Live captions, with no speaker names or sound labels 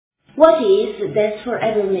What is that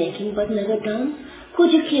forever making but never done?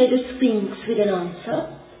 Could you kill the Sphinx with an answer?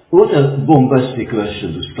 What a bombastic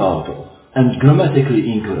question to start off, and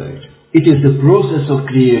grammatically incorrect. It is the process of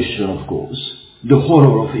creation, of course, the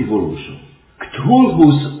horror of evolution.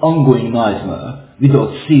 Cthulhu's ongoing nightmare,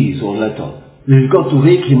 without cease or let up. We've got to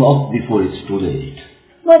wake him up before it's too late.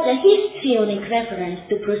 What a histrionic reference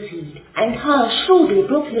to proceed, and how shrewdly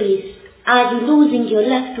populist are you losing your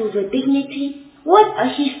leftover dignity? What a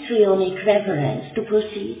histrionic reference to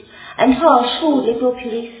proceed, and how shrewdly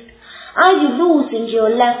populist are you losing your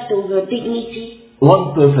leftover dignity?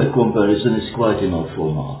 One perfect comparison is quite enough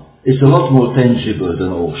for now. It's a lot more tangible than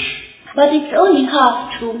Osh. But it's only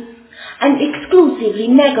half true, and exclusively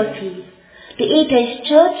negative. The atheist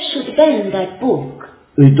church should ban that book.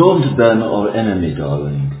 We don't ban our enemy,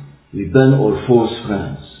 darling. We ban our false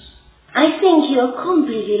friends. I think you're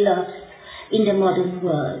completely lost in the modern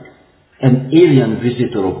world. An alien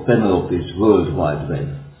visitor of Penelope's World Wide Web.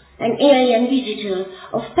 An alien visitor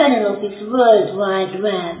of Penelope's World Wide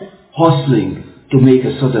Web. Hustling to make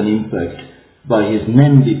a sudden impact by his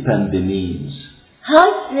namby-pamby means.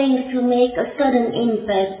 Hustling to make a sudden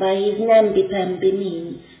impact by his namby-pamby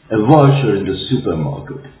means. A vulture in the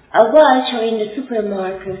supermarket. A vulture in the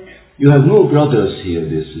supermarket. You have no brothers here,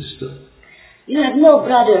 dear sister. You have no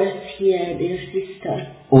brothers here, dear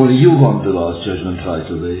sister. Only you won the last judgment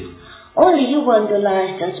right away. Only you won the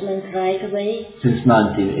last judgment right away. Since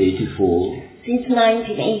 1984. Since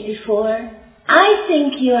 1984. I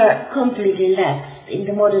think you are completely lapsed in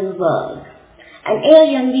the modern world. An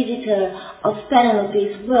alien visitor of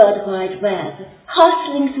Penelope's World Wide Web,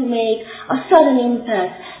 hustling to make a sudden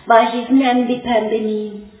impact by his namby-pamby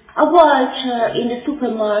means. A vulture in the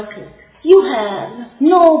supermarket. You have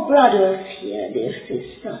no brothers here, dear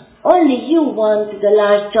sister. Only you want the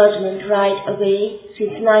last judgment right away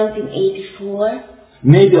since 1984.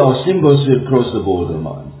 Maybe our symbols will cross the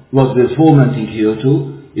borderline. What we're fomenting here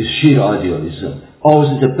too is sheer idealism.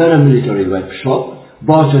 Ours is a paramilitary web shop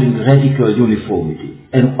bartering radical uniformity,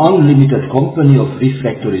 an unlimited company of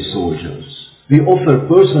refractory soldiers. We offer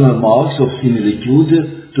personal marks of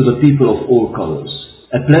similitude to the people of all colors,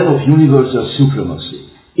 a plan of universal supremacy,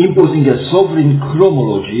 imposing a sovereign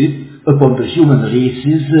chromology upon the human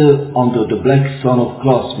races under the black sun of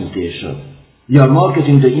class mutation. We are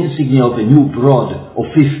marketing the insignia of a new broad of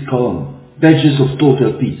fifth column, badges of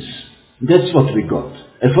total peace. That's what we got.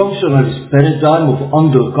 A functionalist paradigm of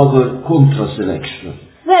undercover contra-selection.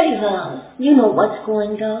 Very well. You know what's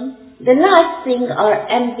going on. The last thing our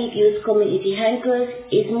ambiguous community hankers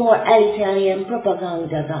is more elitarian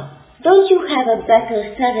propaganda. Don't you have a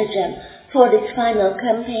better stratagem for this final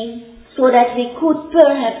campaign, so that we could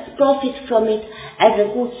perhaps profit from it as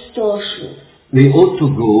a good store should? We ought to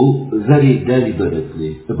go very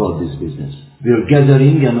deliberately about this business. We are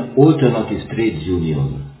gathering an alternative trade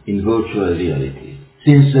union in virtual reality.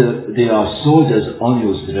 Since they are sold as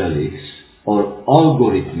unused relics, or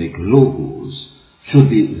algorithmic logos should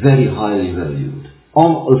be very highly valued,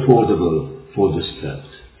 unaffordable for the strapped.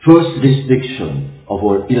 First restriction of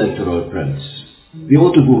our electoral premise. We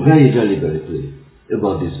ought to go very deliberately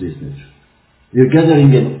about this business. We are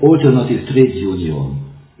gathering an alternative trade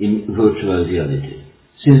union in virtual reality.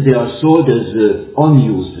 Since they are sold as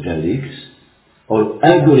unused relics, or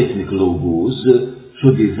algorithmic logos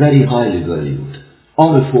should be very highly valued,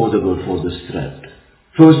 unaffordable for the strapped.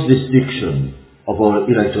 First restriction of our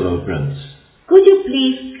electoral premise. Could you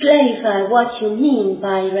please clarify what you mean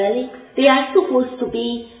by relics? They are supposed to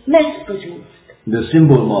be mass-produced. The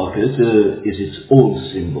symbol market is its own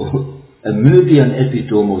symbol, a Möbian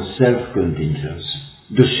epitome of self-contingence,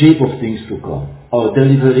 the shape of things to come. Our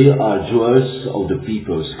delivery are jewels of the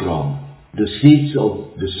people's crown, the seeds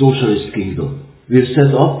of the socialist kingdom. We're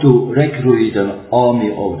set up to recruit an army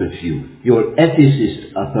of the few. Your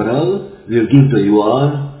ethicist apparel will give the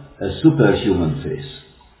UR a superhuman face.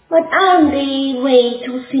 But aren't they way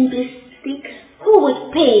too simplistic? Who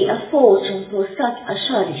would pay a fortune for such a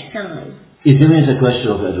shoddy sign? It remains a question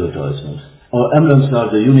of advertisement. Our emblems are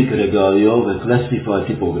the unique regalia of a classified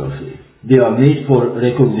typography. They are made for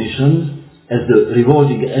recognition as the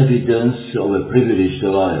rewarding evidence of a privileged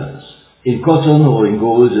alliance. In cotton or in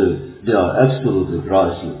gold, they are absolutely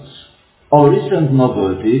priceless. Our recent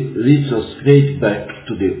novelty leads us straight back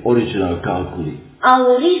to the original calculi.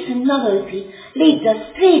 Our recent novelty leads us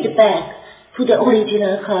straight back to the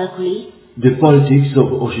original calculi. The politics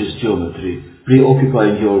of Osh's geometry,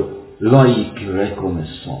 preoccupying your laïc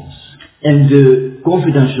reconnaissance. And the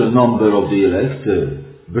confidential number of the elect,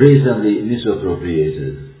 brazenly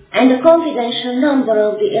misappropriated. And the confidential number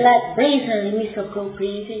of the elect brazenly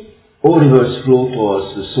misappropriated. All rivers flow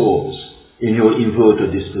towards the source, in your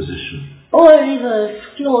inverted disposition. All rivers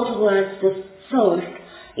flow towards the source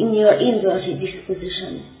in your inverted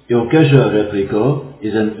disposition. Your casual replica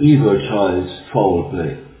is an evil child's foul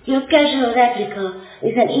play. Your casual replica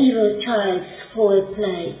is an evil child's foul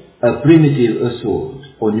play. A primitive assault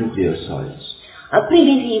on nuclear science. A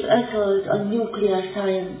primitive assault on nuclear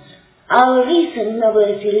science. Our recent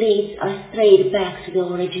novelty leads us straight back to the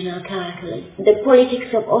original calculus. The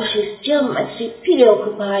politics of Auschwitz geometry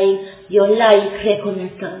preoccupying your life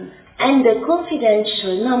reconnaissance, and the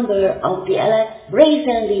confidential number of the elect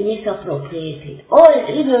brazenly misappropriated. All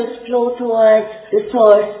rivers flow towards the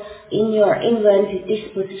source in your inverted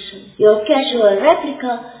disposition. Your casual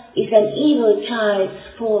replica is an evil child's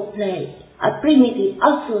foreplay, a primitive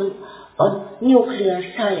assault on nuclear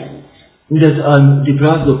science. That I'm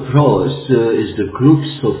deprived of prowess is the crux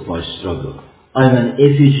of my struggle. I'm an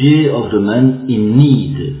effigy of the man in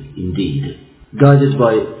need, indeed, guided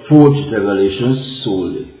by forged revelations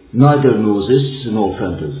solely, neither gnosis nor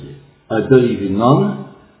fantasy. I believe in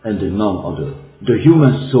none and in none other. The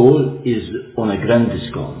human soul is on a grand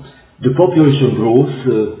discount. The population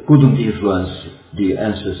growth couldn't influence the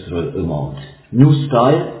ancestral amount. New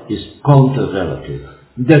style is counter-relative.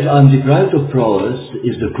 That I'm deprived of prowess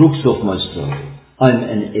is the crux of my struggle. I'm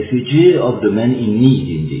an effigy of the man in need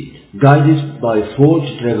indeed, guided by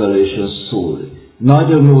forged revelations solely,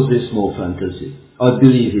 neither gnosis nor fantasy. I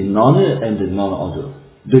believe in none and in none other.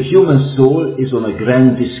 The human soul is on a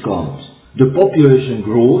grand discount. The population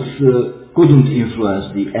growth couldn't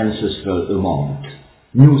influence the ancestral amount.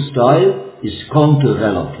 New style is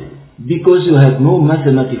counter-relative, because you have no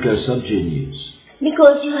mathematical subgenius.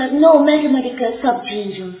 Because you have no mathematical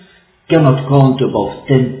subgenius. Cannot count above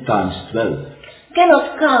 10 times 12.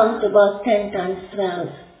 Cannot count above 10 times 12.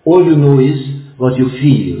 All you know is what you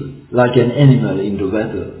feel, like an animal in the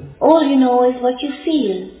weather. All you know is what you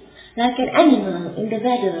feel, like an animal in the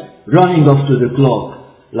weather. Running after the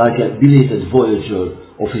clock, like a belated voyager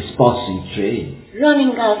of his passing train.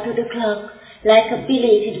 Running after the clock, like a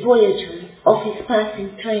belated voyager of his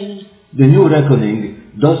passing train. The new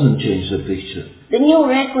reckoning doesn't change the picture. The new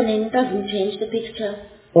reckoning doesn't change the picture.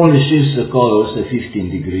 Only shifts the colors at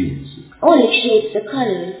 15 degrees. Only shapes the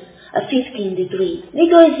colors a 15 degrees.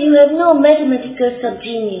 Because you have no mathematical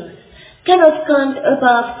subgenius. Cannot count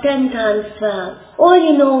above 10 times 12. All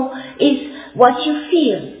you know is what you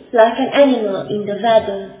feel, like an animal in the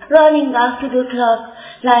weather, running after the clock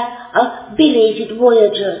like a belated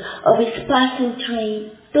voyager of his passing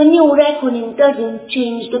train. The new reckoning doesn't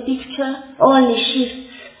change the picture, only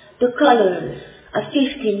shifts the colors a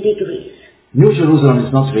 15 degrees. New Jerusalem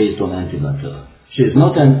is not raised on antimatter. She is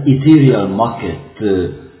not an ethereal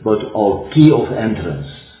maquette, but our key of entrance,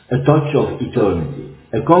 a touch of eternity,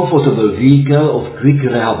 a comfortable vehicle of quick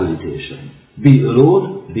rehabilitation. Be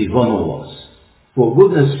alone, be one of us. For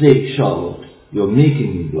goodness sake, Charlotte, you're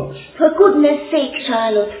making me blush. For goodness sake,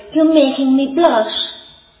 Charlotte, you're making me blush.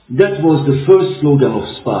 That was the first slogan of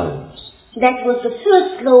Spions. That was the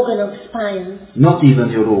first slogan of Spions. Not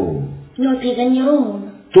even your own. Not even your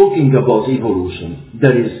own. Talking about evolution,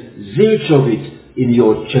 there is zilch of it in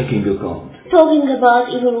your checking account. Talking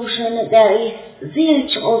about evolution, there is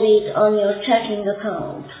zilch of it on your checking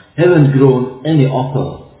account. Haven't grown any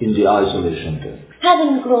upper in the isolation tank.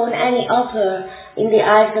 Haven't grown any upper in the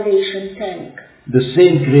isolation tank. The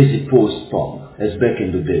same crazy post-punk as back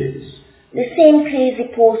in the days. The same crazy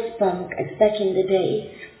post-punk as back in the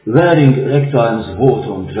days. Wearing ragtime's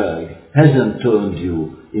Wharton drag hasn't turned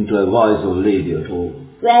you into a wise old lady at all.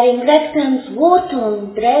 Wearing ragtime's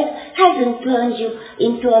Wharton drag hasn't turned you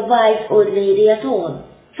into a wise old lady at all.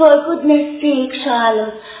 For goodness sake,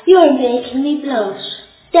 Charlotte, you're making me blush.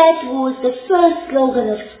 That was the first slogan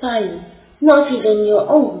of Spions, not even your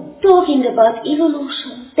own. Talking about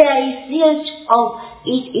evolution, there is zilch of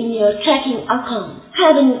it in your checking account.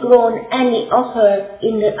 Haven't grown any upper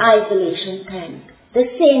in the isolation tank. The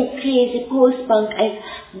same crazy post-punk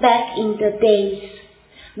as back in the days.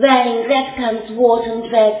 Wearing ragtime's Wharton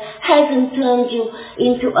drag hasn't turned you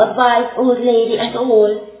into a wise old lady at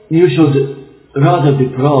all. You should rather be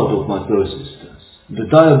proud of my persistence. The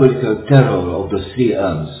diabolical terror of the 3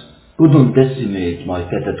 M's couldn't decimate my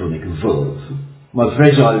catatonic verve. My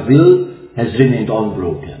fragile will has remained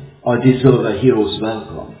unbroken. I deserve a hero's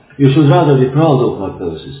welcome. You should rather be proud of my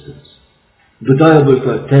persistence. The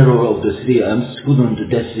diabolical terror of the 3 M's couldn't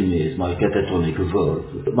decimate my catatonic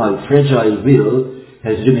verve. My fragile will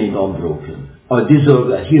has remained unbroken. I deserve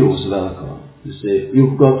a hero's welcome. You say,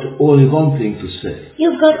 you've got only one thing to say.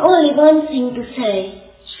 You've got only one thing to say.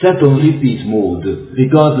 Set on repeat mode,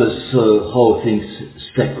 regardless how things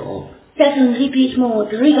stack up. Set on repeat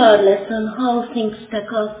mode, regardless on how things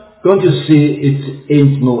stack up. Can't you see it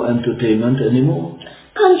ain't no entertainment anymore?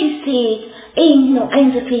 Can't you see it ain't no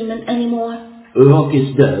entertainment anymore? Rock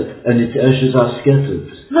is dead and its ashes are scattered.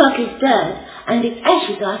 Rock is dead and its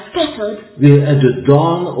ashes are scattered. We're at the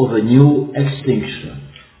dawn of a new extinction.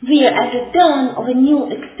 We're at the dawn of a new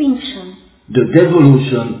extinction. The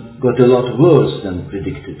devolution got a lot worse than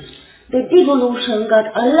predicted. The devolution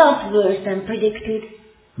got a lot worse than predicted.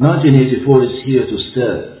 1984 is here to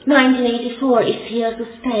stay. 1984 is here to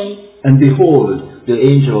stay. And behold, the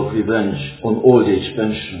angel of revenge on old age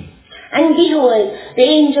pension. And behold, the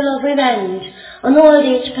angel of revenge on old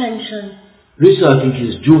age pension. Reciting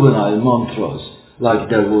his juvenile mantras like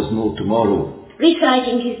there was no tomorrow.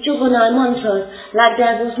 Reciting his juvenile mantras like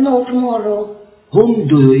there was no tomorrow. Whom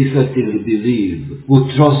do you effectively believe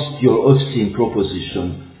would trust your obscene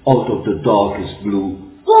proposition out of the darkest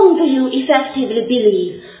blue? Whom do you effectively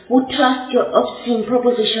believe would trust your obscene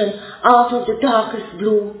proposition out of the darkest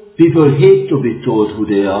blue? People hate to be told who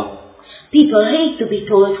they are. People hate to be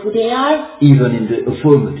told who they are. Even in the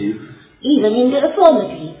affirmative. Even in the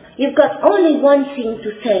affirmative. You've got only one thing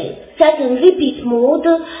to say. Set in repeat mode,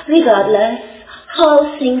 regardless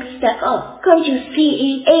how things stack up. Can't you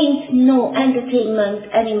see it ain't no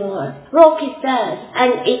entertainment anymore? Rock is dead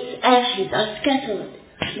and its ashes are scattered.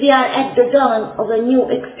 We are at the dawn of a new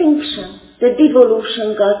extinction. The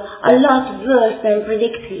devolution got a lot worse than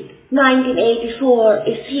predicted. 1984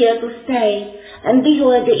 is here to stay, and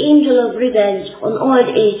behold the angel of revenge on old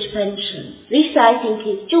age pension, reciting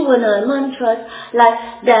his juvenile mantras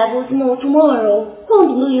like there was no tomorrow.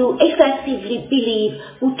 Whom do you effectively believe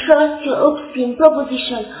would trust your obscene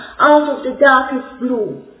proposition out of the darkest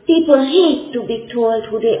blue? People hate to be told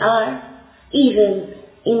who they are, even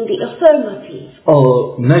in the affirmative.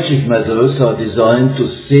 Our magic methods are designed to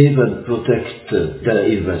save and protect their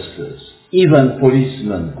investors. Even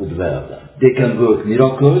policemen could wear them. They can work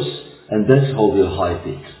miracles, and that's how we'll hype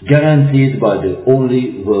it. Guaranteed by the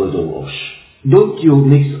only word of Osh. Don't you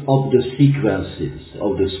mix up the sequences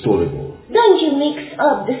of the storyboard. Don't you mix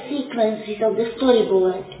up the sequences of the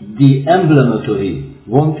storyboard. The emblematory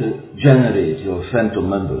won't generate your phantom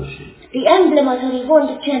membership. The emblematory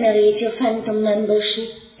won't generate your phantom membership.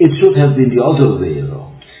 It should have been the other way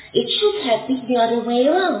around. It should have been the other way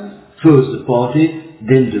around. First the party,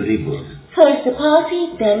 then the ribbon. First the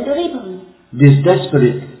party, then the ribbon. This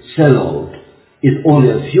desperate sellout is only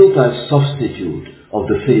a futile substitute of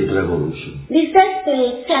the failed revolution. This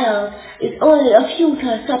desperate sellout is only a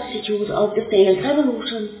futile substitute of the failed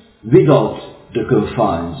revolution. Without the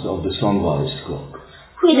confines of the sunrise clock.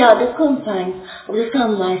 Without the confines of the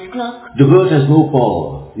sunrise clock. The world has no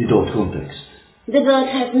power without context. The world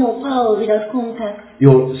has no power without context.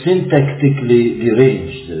 You're syntactically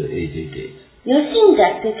deranged, 888. You're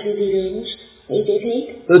syntactically deranged,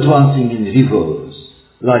 888. Advancing in reverse,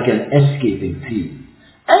 like an escaping thief.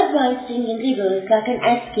 Advancing in reverse like an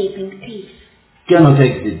escaping thief. Cannot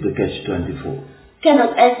exit the catch-24.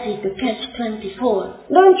 Cannot exit the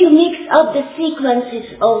catch-24. Don't you mix up the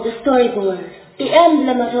sequences of the storyboard. The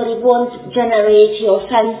emblematory won't generate your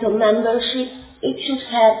phantom membership. It should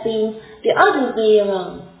have been the other way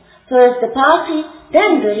around. First the party,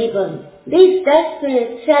 then the ribbon. This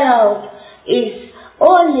desperate sellout is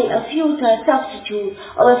only a futile substitute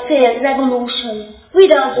of a failed revolution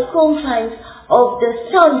without the confines of the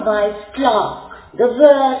sunrise clock. The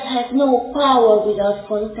world has no power without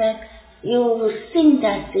context. You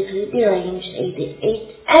syntactically deranged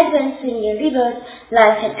 88. Advancing in reverse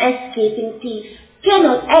like an escaping thief.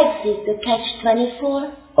 Cannot exit the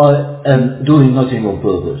catch-24. I am doing nothing on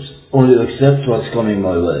purpose, only accept what's coming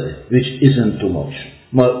my way, which isn't too much.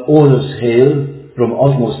 My orders hail from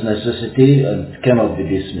utmost necessity and cannot be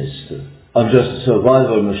dismissed. I'm just a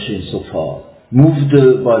survival machine so far, moved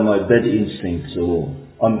by my bad instincts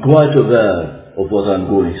alone. I'm quite aware of what I'm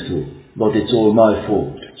going through, but it's all my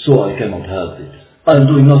fault, so I cannot help it. I'm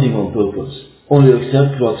doing nothing on purpose, only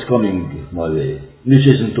accept what's coming my way, which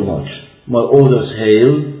isn't too much. My orders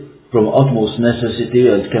hail from utmost necessity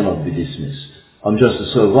and cannot be dismissed. I'm just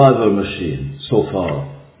a survival machine, so far,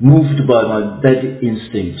 moved by my bad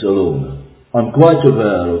instincts alone. I'm quite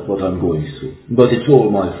aware of what I'm going through, but it's all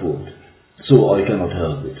my fault, so I cannot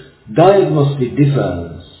help it. Diagnostic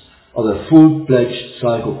defense of a full-fledged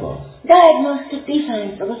psychopath. Diagnostic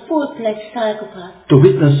defense of a full-fledged psychopath. To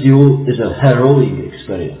witness you is a harrowing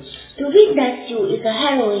experience. To witness you is a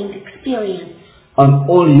harrowing experience. I'm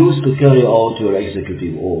only used to carry out your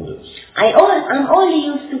executive orders. I'm only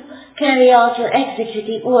used to carry out your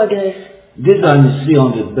executive orders. Design me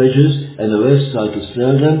 300 badges and a website to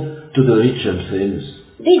sell them to the rich and famous.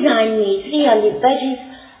 Design me 300 badges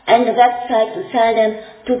and a website to sell them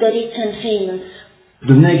to the rich and famous.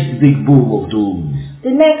 The next big boom of doom. The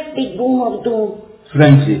next big boom of doom.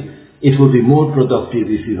 Frankly, it would be more productive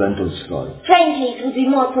if we went on strike. Frankly, it would be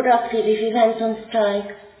more productive if we went on strike.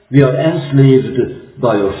 We are enslaved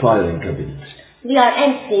by your filing cabinet. We are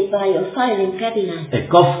enslaved by your filing cabinet. A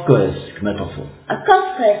Kafkaesque metaphor. A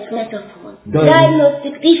Kafkaesque metaphor.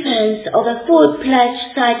 Diagnostic defense of a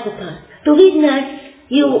full-fledged psychopath. To witness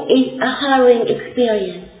you is a harrowing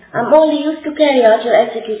experience. I'm only used to carry out your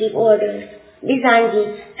executive orders. Design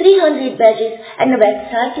you 300 badges and a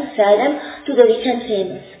website to sell them to the rich and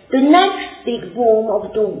famous. The next big boom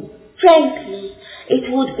of doom. Frankly,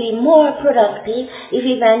 it would be more productive if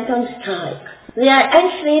we went on strike. We are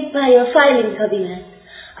enslaved by your filing cabinet.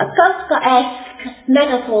 A Kafkaesque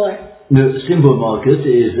metaphor. The symbol market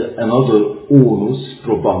is another onus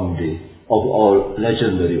probandi of our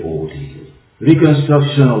legendary ordeal.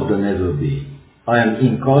 Reconstruction of the never be. I am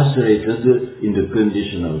incarcerated in the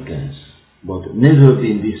conditional tense, but never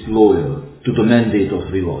been disloyal to the mandate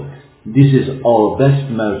of revolt. This is our best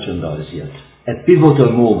merchandise yet, a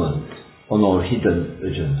pivotal moment on our hidden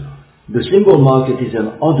agenda. The symbol market is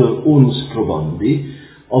another onus probandi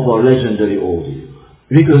of our legendary ordeal.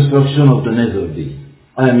 Reconstruction of the never be.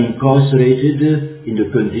 I am incarcerated in the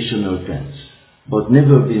conditional tense, but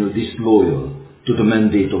never been disloyal to the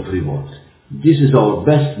mandate of revolt. This is our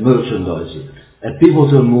best merchandise yet, a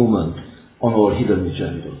pivotal moment on our hidden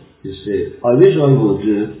agenda. You say, I wish I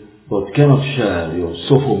would, but cannot share your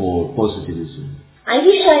sophomore positivism. I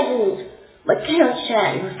wish I would, but cannot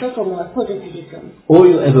share your sophomore positivism. All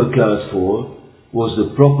you ever cared for was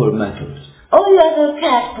the proper method. All you ever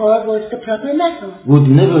cared for was the proper method. Would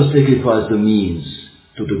never sacrifice the means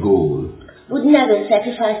to the goal. Would never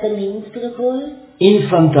sacrifice the means to the goal.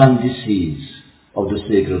 Infantile disease of the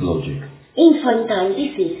sacred logic. Infantile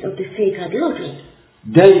disease of the sacred logic.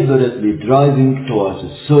 Deliberately driving towards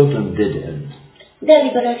a certain dead end.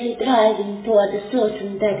 Deliberately driving towards a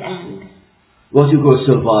certain dead end. What you call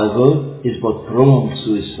survival is but prolonged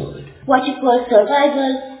suicide. What you call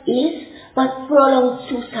survival is but prolonged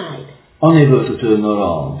suicide. Unable to turn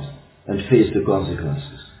around and face the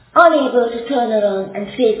consequences. Unable to turn around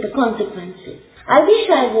and face the consequences. I wish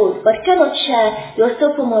I would, but cannot share your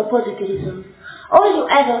sophomore positivism. All you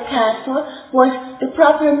ever cared for was the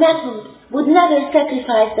proper method. Would never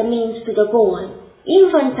sacrifice the means to the goal.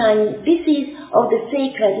 Infantile disease of the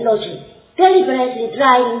sacred logic. Deliberately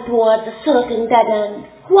driving towards a certain dead end.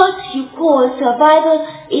 What you call survival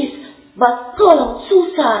is but prolonged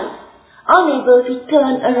suicide. Unable to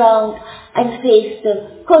turn around and face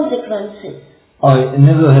the consequences. I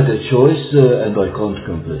never had a choice and I can't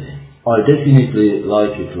complain. I definitely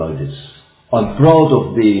like it like this. I'm proud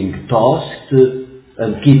of being tasked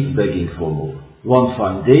and keep begging for more. One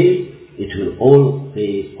fine day, it will all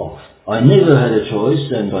pay off. I never had a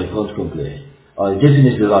choice and I can't complain. I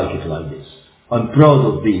definitely like it like this. I'm proud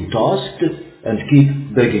of being tasked and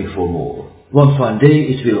keep begging for more. One fine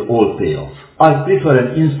day it will all pay off. I prefer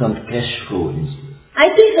an instant cash flow instead. I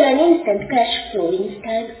prefer an instant cash flow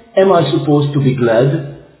instead. Am I supposed to be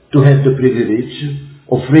glad to have the privilege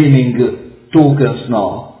of framing tokens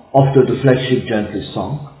now after the flagship gently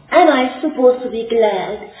sunk? Am I supposed to be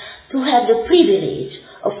glad to have the privilege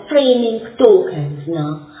of framing tokens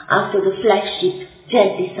now after the flagship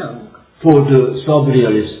gently sunk? For the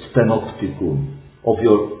subrealist panopticon of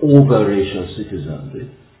your over-racial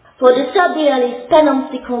citizenry. For the subrealist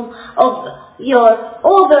panopticon of your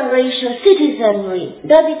over-racial citizenry,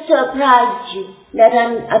 does it surprise you that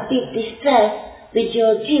I'm a bit distressed with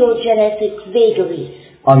your geogenetic vagaries?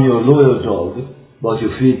 I'm your loyal dog, but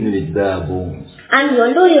you feed me with bare bones. I'm your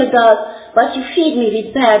loyal dog, but you feed me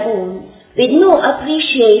with bare bones, with no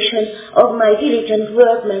appreciation of my diligent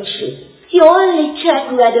workmanship. You only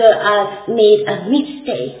check whether I've made a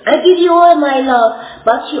mistake. I give you all my love,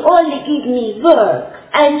 but you only give me work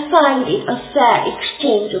and find it a fair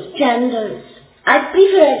exchange of genders. I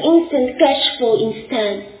prefer an instant cash flow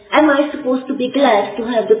instead. Am I supposed to be glad to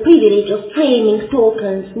have the privilege of framing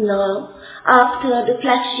tokens now, after the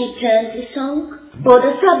flagship gently sunk? For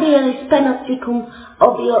the subrealist panopticon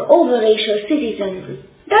of your over-racial citizenry.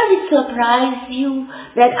 Does it surprise you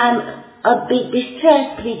that I'm a bit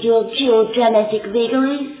distressed with your geogenetic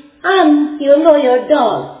vagaries? I'm your loyal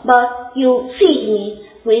dog, but you feed me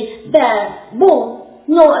with bare bones,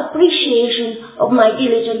 no appreciation of my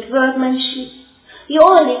diligent workmanship. You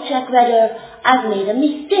only check whether I've made a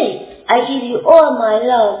mistake. I give you all my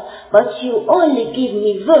love, but you only give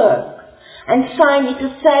me work, and find it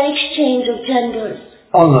a fair exchange of genders.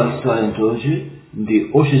 Unlike Scientology,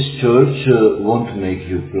 the Oshis Church won't make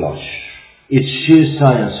you blush. It's sheer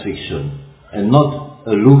science fiction, and not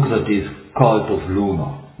a lucrative cult of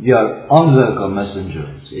Luna. We are unwelcome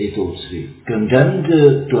messengers, 803, condemned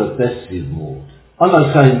to a passive mode.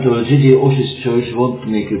 Unlike Scientology, the Oshis Church won't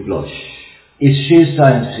make you blush. It's sheer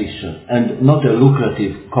science fiction and not a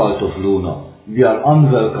lucrative cult of Luna. We are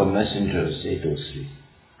unwelcome messengers, 803,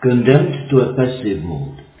 condemned to a passive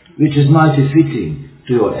mode, which is mighty fitting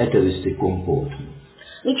to your atavistic comportment.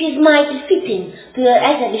 Which is mighty fitting to your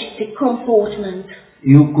atavistic comportment.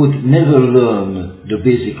 You could never learn the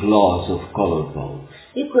basic laws of color power.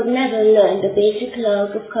 You could never learn the basic laws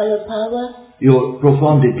of color power. You're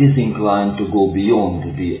profoundly disinclined to go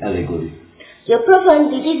beyond the allegory. You're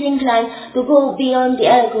profoundly disinclined to go beyond the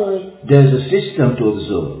allegory. There's a system to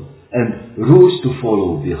observe and rules to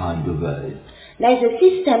follow behind the veil. There's a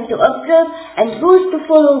system to observe and rules to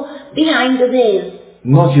follow behind the veil.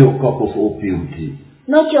 Not your cup of opium tea.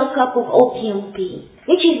 Not your cup of opium tea,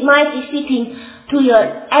 which is mighty fitting to your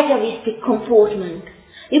atavistic comportment.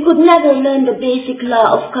 You could never learn the basic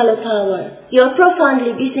law of color power. You're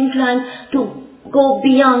profoundly disinclined to go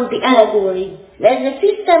beyond the allegory. There's a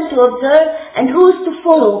system to observe and rules to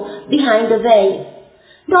follow behind the veil.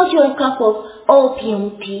 Not your cup of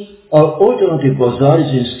opium tea. Our alternative bazaar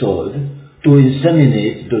is installed to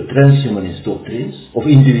inseminate the transhumanist doctrines of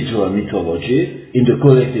individual mythology in the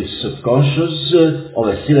collective subconscious of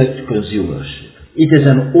a select consumership. It is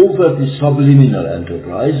an overtly subliminal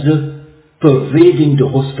enterprise pervading the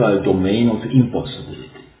hostile domain of impossibility.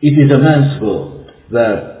 It is a man's world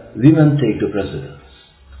where women take the precedence.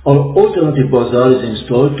 Our alternative bazaar is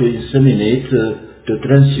installed to inseminate the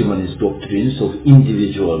transhumanist doctrines of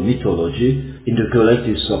individual mythology in the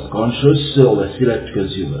collective subconscious of a select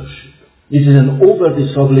consumership. It is an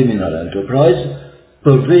overtly subliminal enterprise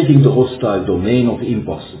pervading the hostile domain of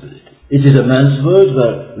impossibility. It is a man's world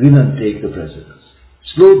where women take the precedence.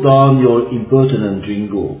 Slow down your impertinent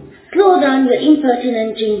jingo. Slow down your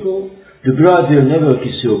impertinent jingo. The bride will never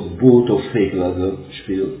kiss your boot of fake leather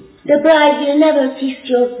spiel. The bride will never kiss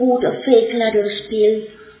your boot of fake leather spiel.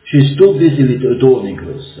 She's too busy with adorning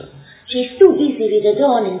herself. She's too busy with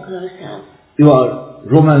adorning herself. You are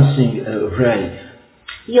romancing a wraith.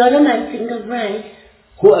 You are romancing a wraith.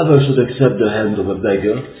 Whoever should accept the hand of a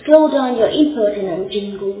beggar? Slow down your impertinent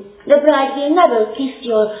jingle. The bride will never kiss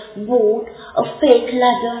your boot of fake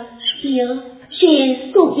leather spiel. She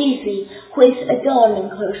is too busy with adorning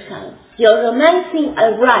herself. You're romancing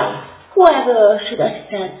a wraith. Whoever should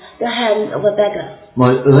accept the hand of a beggar.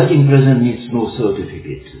 My wedding present needs no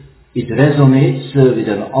certificate. It resonates with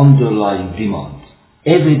an underlying demand.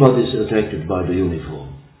 Everybody's attracted by the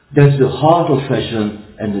uniform. That's the heart of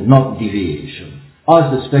fashion and not deviation.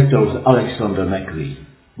 Ask the spectre of Alexander McQueen.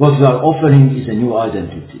 What we are offering is a new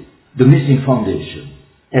identity, the missing foundation,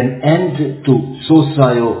 an end to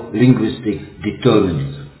socio-linguistic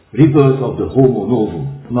determinism, rebirth of the homo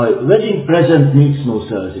novum. My wedding present needs no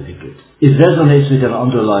certificate. It resonates with an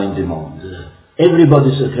underlying demand.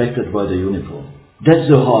 Everybody's attracted by the uniform. That's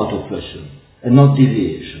the heart of fashion, and not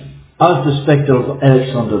deviation. Ask the spectre of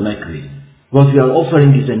Alexander McQueen. What we are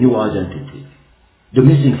offering is a new identity, the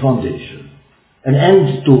missing foundation, an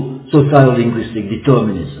end to socio-linguistic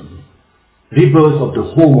determinism, rebirth of the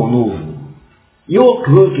homo novum. Your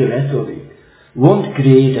quirky rhetoric won't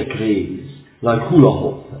create a craze like hula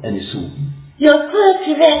hop any soon. Your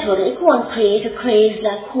quirky rhetoric won't create a craze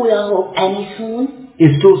like hula hoop any soon.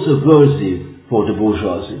 It's too subversive for the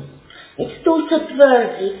bourgeoisie. It's too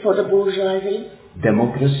subversive for the bourgeoisie.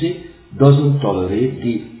 Democracy doesn't tolerate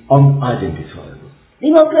the unidentifiable.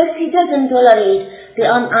 Democracy doesn't tolerate the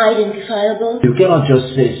unidentifiable. You cannot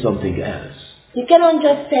just say something else. You cannot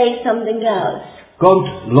just say something else.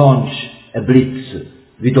 Can't launch a blitz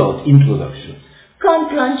without introduction.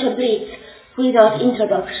 Can't launch a blitz without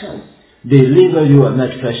introduction. They label you a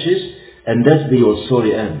mad fascist, and that be your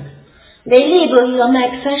sorry end. They label you a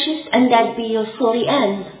mad fascist, and that be your sorry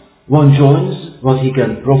end. One joins what he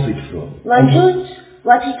can profit from. One joins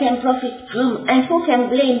what he can profit from, and who can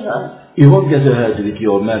blame her? You won't get ahead with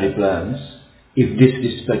your merry plans if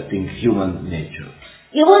disrespecting human nature.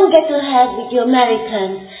 You won't get ahead with your merry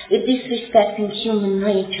plans with disrespecting human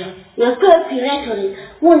nature. Your quirky rhetoric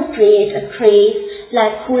won't create a craze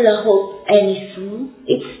like hula hoop any soon.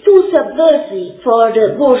 It's too subversive for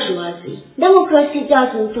the bourgeoisie. Democracy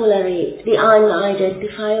doesn't tolerate the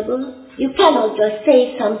unidentifiable. You cannot just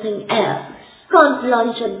say something else. Can't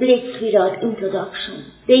launch a blitz without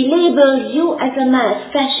introduction. They label you as a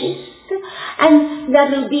mad fascist, and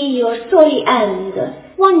that will be your sorry end.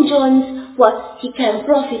 One joins what he can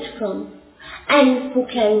profit from, and who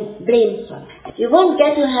can blame her. You won't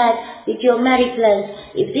get ahead with your merry plans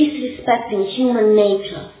if disrespecting human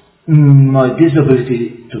nature. My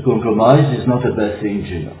disability to compromise is not a bad thing,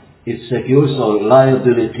 Gina. It secures our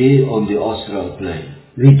liability on the astral plane.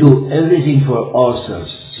 We do everything for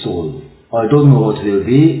ourselves solely. I don't know what will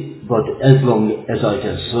be, but as long as I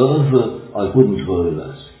can serve, I couldn't worry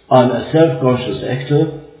less. I'm a self-conscious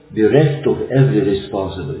actor, bereft of every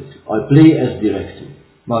responsibility. I play as director.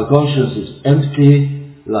 My conscience is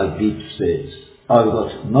empty like deep space. I've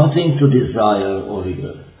got nothing to desire or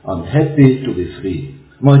regret. I'm happy to be free.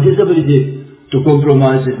 My disability to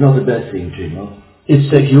compromise is not a bad thing, Gino.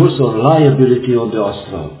 It secures our liability on the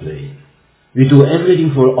astral plane. We do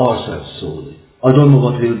everything for ourselves solely. I don't know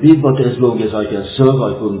what will be, but as long as I can serve,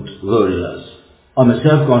 I couldn't worry less. I'm a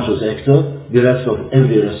self-conscious actor, bereft of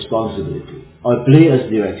every responsibility. I play as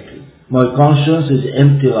director. My conscience is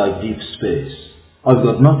empty like deep space. I've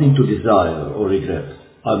got nothing to desire or regret.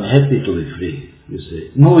 I'm happy to be free, you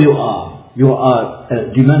say. No, you are. You are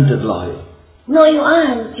a demented liar. No, you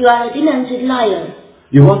aren't. You are a demented liar.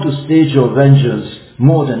 You want to stage your vengeance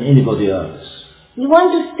more than anybody else. You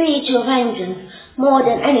want to stage your vengeance more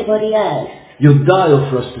than anybody else. You die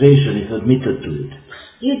of frustration if admitted to it.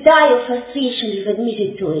 You die of frustration if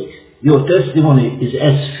admitted to it. Your testimony is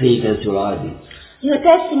as fake as your IDs. Your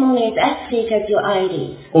testimony is as fake as your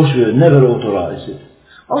IDs. OSH will never authorize it.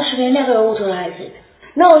 OSH will never authorize it.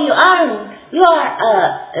 No, you aren't. You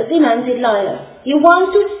are a demented liar. You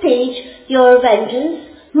want to stage your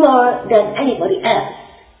vengeance more than anybody else.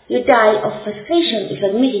 You die of frustration if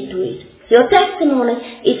admitted to it. Your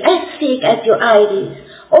testimony is as fake as your IDs.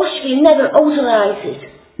 OSH will never authorize it.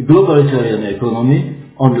 The globalitarian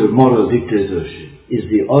economy under moral dictatorship is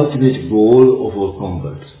the ultimate goal of our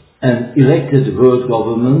combat. An elected world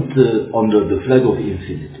government under the flag of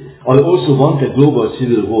infinity. I also want a global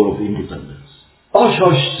civil war of independence. Hush,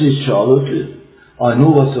 hush, sweet Charlotte. I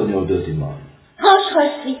know what's on your dirty mind. Hush,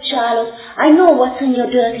 hush, sweet Charlotte. I know what's on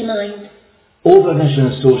your dirty mind.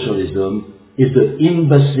 Overnational socialism is the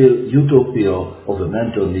imbecile utopia of a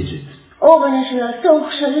mental midget. Overnational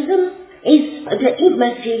socialism is the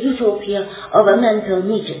imbecile utopia of a mental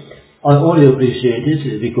midget. I only appreciate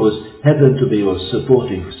it because happen to be your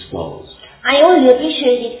supporting spouse. I only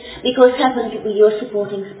appreciate it because happen to be your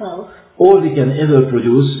supporting spouse. All we can ever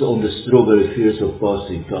produce on the strawberry fields of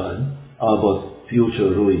passing time are but future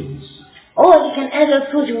ruins. All we can ever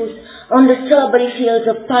produce on the strawberry fields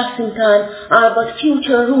of passing time are but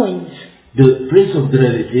future ruins. The Prince of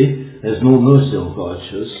Gravity has no mercy on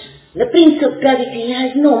cultures. The Prince of Gravity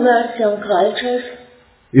has no mercy on cultures.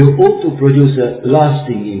 You ought to produce a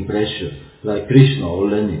lasting impression, like Krishna or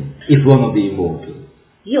Lenin, if you want to be immortal.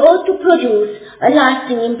 You ought to produce a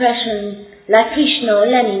lasting impression, like Krishna or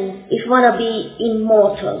Lenin, if you want to be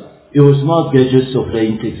immortal. Your smart gadgets of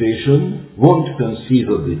reintegration won't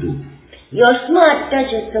conceivably do. Your smart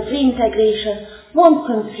gadgets of reintegration won't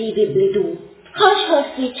conceivably do. Hush,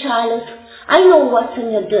 hush, sweet Charlotte. I know what's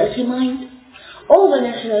in your dirty mind.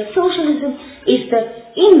 Overnational socialism is the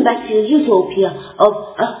imbecile utopia of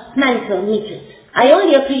a mental midget. I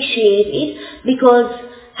only appreciate it because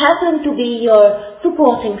happen to be your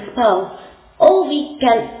supporting spouse. All we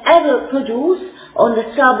can ever produce on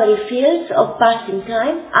the strawberry fields of passing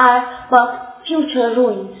time are but future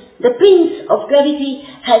ruins. The Prince of Gravity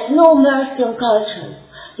has no mercy on culture.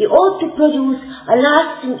 You ought to produce a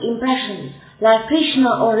lasting impression, like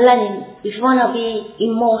Krishna or Lenin, if you want to be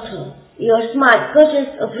immortal. Your smart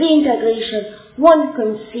gadgets of reintegration won't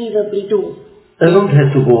conceivably do. I don't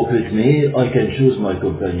have to walk with me, I can choose my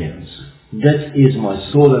companions. That is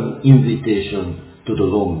my solemn invitation to the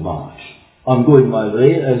long march. I'm going my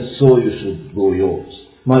way and so you should go yours.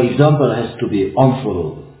 My example has to be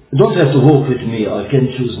unfollowed. You don't have to walk with me, I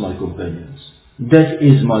can choose my companions. That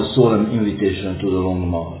is my solemn invitation to the long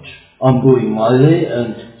march. I'm going my way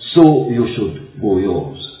and so you should go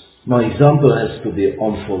yours. My example has to be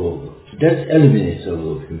unfollowed. That eliminates a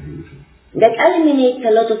lot of confusion. That eliminates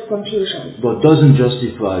a lot of confusion. But doesn't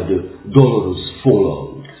justify the dolorous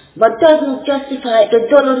fallout. But does not justify the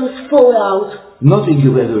dolorous fallout. Nothing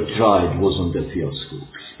you've ever tried wasn't a fiasco.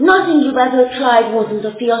 Nothing you've ever tried wasn't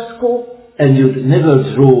a fiasco. And you'd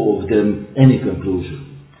never draw of them any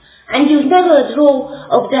conclusion. And you'd never draw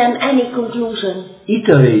of them any conclusion.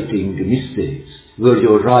 Iterating the mistakes were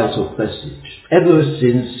your rites of passage, ever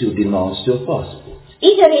since you denounced your passport.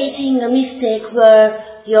 Iterating a mistake were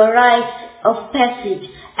your rites of passage,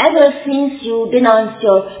 ever since you denounced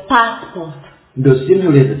your passport. The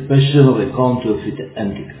simulated passion of a counterfeit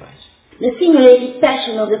antichrist. The simulated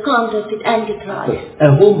passion of the counterfeit antichrist. A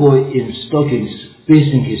homeboy in stockings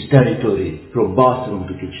pacing his territory from bathroom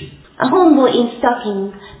to kitchen. A homeboy in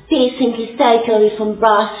stockings pacing his territory from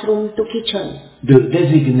bathroom to kitchen. The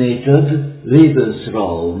designated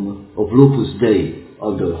Lebensraum of Lupus Dei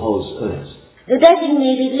under house arrest. The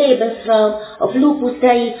designated labor firm of Lupus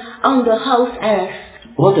Dei under house arrest.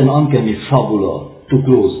 What an uncanny fabula to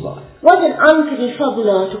close by. What an uncanny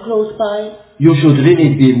fabula to close by. You should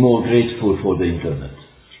really be more grateful for the internet.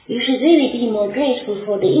 You should really be more grateful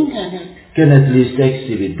for the internet. Can at least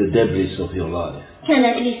exhibit the debris of your life. Can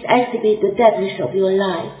at least exhibit the debris of your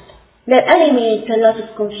life. That eliminates a lot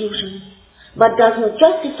of confusion, but does not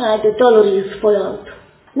justify the dolorous fallout.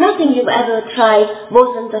 Nothing you've ever tried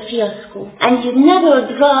wasn't a fiasco, and you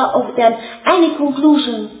never draw of them any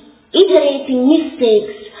conclusion. Iterating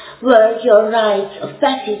mistakes were your rites of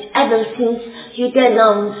passage ever since you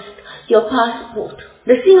denounced your passport.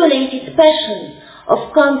 The simulated passion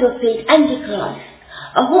of counterfeit Antichrist,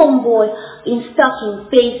 a homeboy in stocking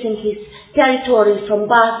pacing his territory from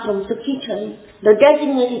bathroom to kitchen, the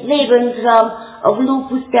designated Lebensraum of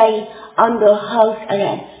Lupus Dei under house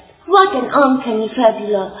arrest. What an uncanny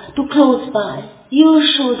fabula to close by. You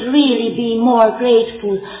should really be more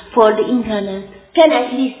grateful for the internet. Can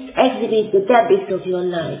at least exhibit the debris of your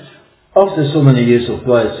life. After so many years of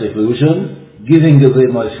quiet seclusion, giving away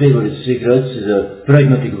my favorite secrets is a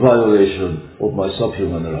pragmatic violation of my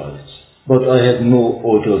subhuman rights. But I had no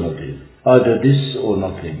alternative. Either this or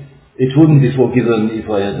nothing. It wouldn't be forgiven if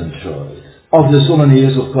I hadn't tried. After so many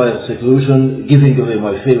years of quiet seclusion, giving away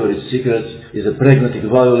my favorite secrets is a pragmatic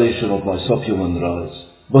violation of my subhuman rights.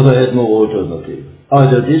 But I had no alternative.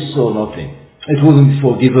 Either this or nothing. It wouldn't be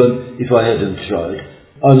forgiven if I hadn't tried.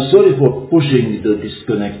 I'm sorry for pushing the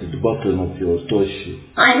disconnected button of your toy ship.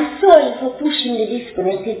 I'm sorry for pushing the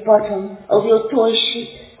disconnected button of your toy ship.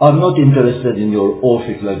 I'm not interested in your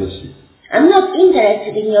Orphic legacy. I'm not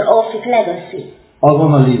interested in your Orphic legacy. I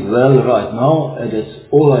want to live well right now, and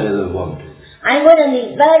that's all I ever wanted. I want to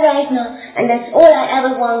live well right now, and that's all I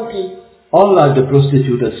ever wanted. Unlike the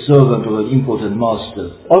prostituted servant of an impotent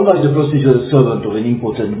master,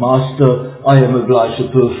 I am obliged to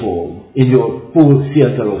perform in your poor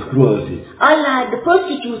theatre of cruelty. Unlike the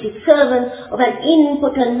prostituted servant of an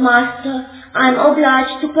impotent master, I am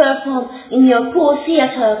obliged to perform in your poor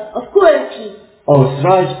theatre of cruelty. Our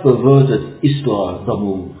thrice perverted histoire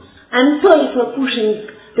d'amour. I'm sorry for pushing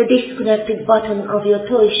the disconnected button of your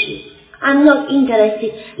toy ship. I'm not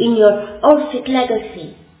interested in your Orphic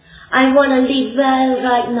legacy. I want to live well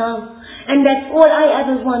right now, and that's all I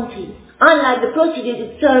ever wanted. Unlike the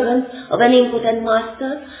prostituted servant of an impotent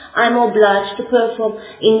master, I'm obliged to perform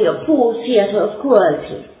in your poor theatre of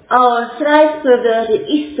cruelty. Our thrice perverted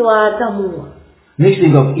histoire d'amour.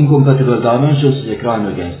 Mixing of incompatible dimensions is a crime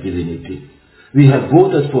against divinity. We have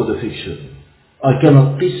voted for the fiction. I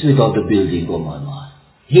cannot disregard the building on my mind.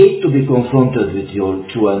 Hate to be confronted with your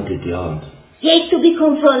true entity, aren't you? Hate to be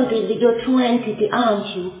confronted with your true entity,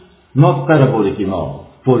 aren't you? Not parabolic enough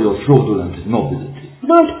for your fraudulent nobility.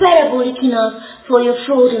 Not parabolic enough for your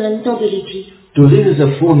fraudulent nobility. To live as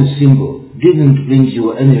a phony symbol didn't bring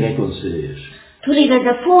you any reconciliation. To live as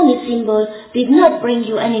a phony symbol did not bring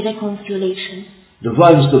you any reconciliation. The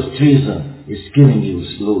virus of treason is killing you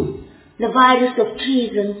slowly. The virus of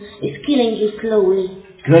treason is killing you slowly.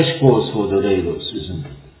 Crash course for the ravers, isn't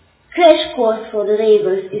it? Crash course for the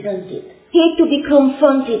ravers, isn't it? Hate to be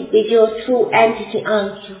confronted with your true entity,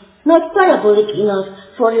 aren't you? Not parabolic enough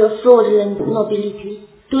for your fraudulent nobility.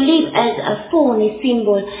 To live as a phony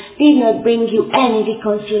symbol did not bring you any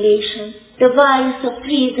reconciliation. The virus of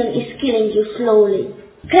treason is killing you slowly.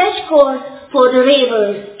 Crash course for the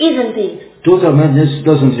ravers, isn't it? Total madness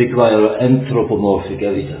doesn't require anthropomorphic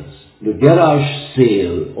evidence. The garage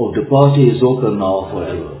sale of the party is open now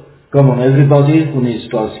forever. Come on everybody who needs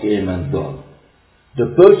Tusk, aim and gun.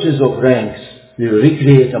 The purchase of ranks will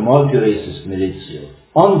recreate a multi-racist militia.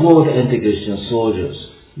 On board anti-Christian soldiers,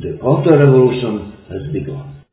 the counter-revolution has begun.